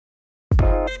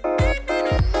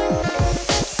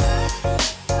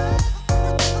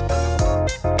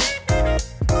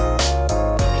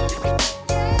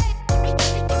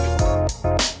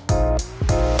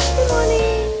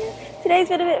Today's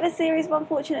been a bit of a series of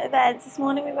unfortunate events. This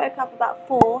morning we woke up about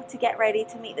 4 to get ready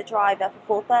to meet the driver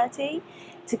for 4:30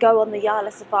 to go on the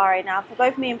Yala safari. Now for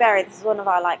both me and Barry, this is one of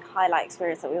our highlight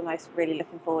experience that we were most really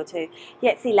looking forward to. You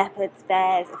get to see leopards,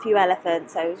 bears, a few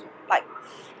elephants, so it was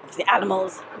obviously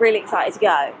animals, really excited to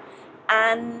go.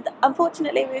 And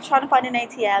unfortunately we were trying to find an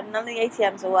ATM, none of the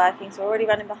ATMs are working, so we're already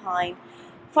running behind.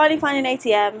 Finally find an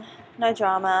ATM, no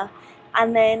drama.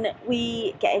 And then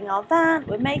we get in our van,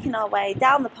 we're making our way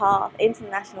down the path into the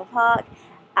national park,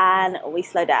 and we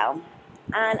slow down.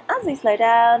 And as we slow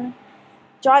down,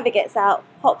 driver gets out,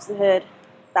 pops the hood,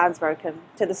 van's broken.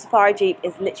 So the safari jeep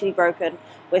is literally broken.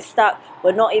 We're stuck,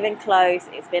 we're not even close.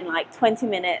 It's been like 20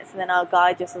 minutes, and then our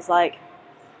guide just was like,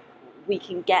 we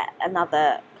can get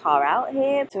another car out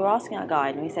here. So we're asking our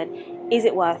guide and we said, is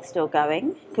it worth still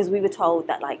going? Because we were told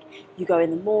that you go in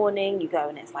the morning, you go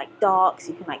and it's dark,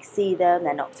 so you can see them,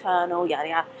 they're nocturnal, yada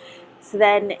yada. So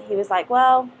then he was like,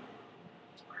 well,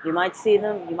 you might see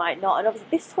them, you might not. And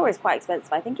obviously this tour is quite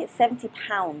expensive. I think it's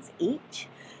 £70 each.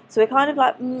 So we're kind of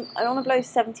like, I don't want to blow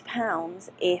 £70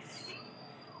 if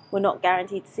we're not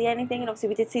guaranteed to see anything. And obviously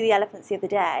we did see the elephants the other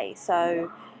day,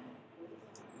 so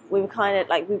we were kind of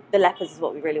the leopards is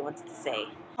what we really wanted to see.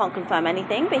 Can't confirm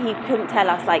anything, but he couldn't tell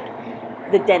us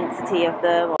the density of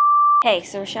them. Hey,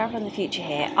 so Rochelle from the future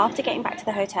here. After getting back to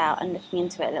the hotel and looking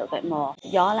into it a little bit more,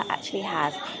 Yala actually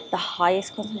has the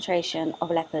highest concentration of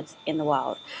leopards in the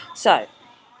world. So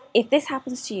if this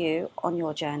happens to you on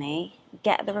your journey,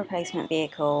 get the replacement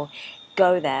vehicle,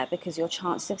 go there, because your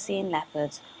chances of seeing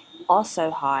leopards are so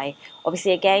high.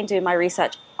 Obviously, again, doing my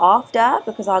research after,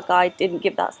 because our guide didn't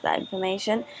give us that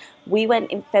information, we went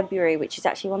in February, which is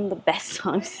actually one of the best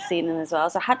times to see them as well.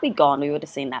 So had we gone, we would have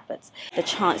seen leopards. The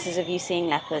chances of you seeing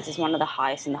leopards is one of the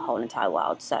highest in the whole entire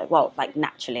world. So, well,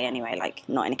 naturally anyway,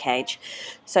 not in a cage.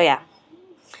 So yeah,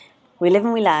 we live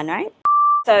and we learn, right?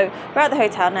 So we're at the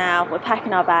hotel now, we're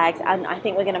packing our bags, and I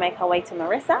think we're going to make our way to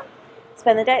Mirissa,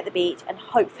 spend the day at the beach, and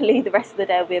hopefully the rest of the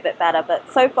day will be a bit better.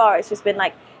 But so far it's just been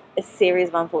a series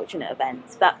of unfortunate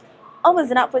events. But onwards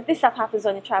and upwards, this stuff happens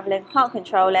when you're travelling, can't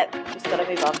control it, just got to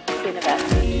move on. See you in a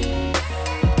bit.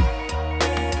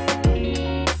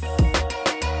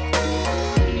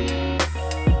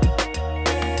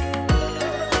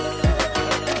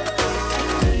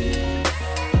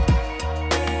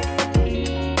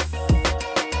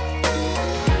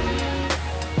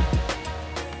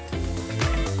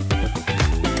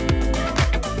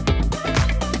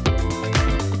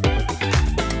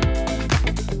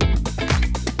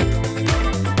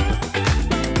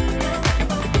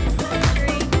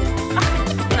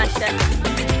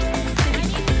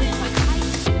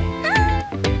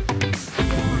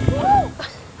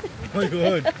 Oh my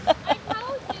god. I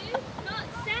told you, not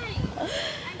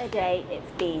safe. A day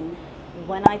it's been.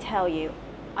 When I tell you,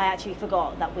 I actually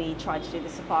forgot that we tried to do the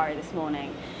safari this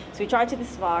morning. So we tried to do the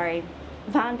safari,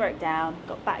 van broke down,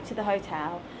 got back to the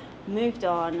hotel, moved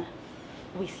on,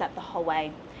 we slept the whole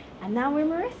way. And now we're in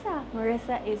Mirissa.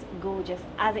 Mirissa is gorgeous,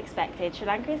 as expected. Sri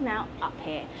Lanka is now up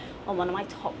here on one of my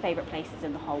top favourite places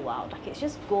in the whole world. It's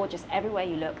just gorgeous everywhere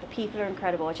you look. The people are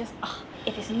incredible.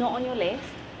 If it's not on your list,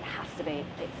 it has to be.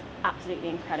 It's absolutely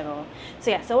incredible.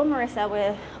 So yeah, so on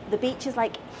Mirissa, the beach is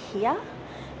here.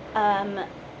 And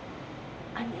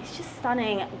it's just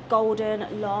stunning,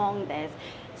 golden, long. There's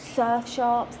surf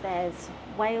shops, there's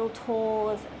whale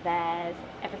tours, there's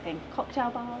everything, cocktail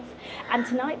bars. And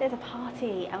tonight there's a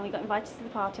party, and we got invited to the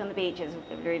party on the beach, which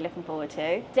we're really looking forward to.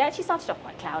 It actually started off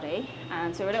quite cloudy,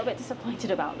 and so we're a little bit disappointed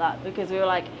about that, because we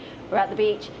were we're at the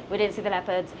beach, we didn't see the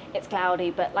leopards, it's cloudy,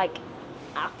 but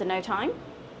after no time,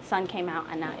 sun came out,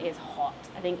 and now it is hot.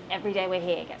 I think every day we're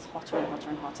here it gets hotter and hotter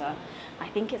and hotter. I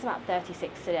think it's about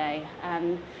 36 today,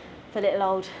 and for little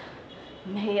old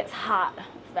me, it's hot.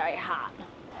 It's very hot.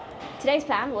 Today's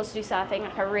plan was to do surfing.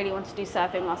 I really wanted to do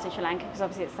surfing whilst in Sri Lanka, because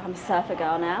obviously I'm a surfer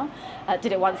girl now.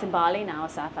 Did it once in Bali, now a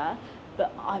surfer.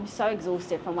 But I'm so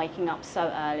exhausted from waking up so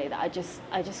early that I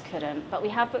just couldn't. But we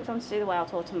have booked on to do the whale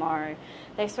tour tomorrow.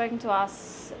 They've spoken to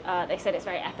us, they said it's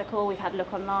very ethical. We've had a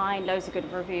look online, loads of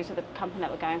good reviews of the company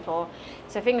that we're going for.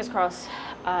 So fingers crossed,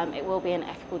 it will be an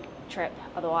ethical trip.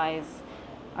 Otherwise,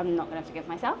 I'm not gonna forgive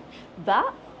myself.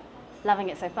 But loving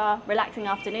it so far. Relaxing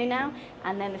afternoon now,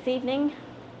 and then this evening,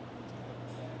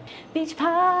 beach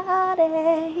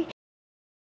party.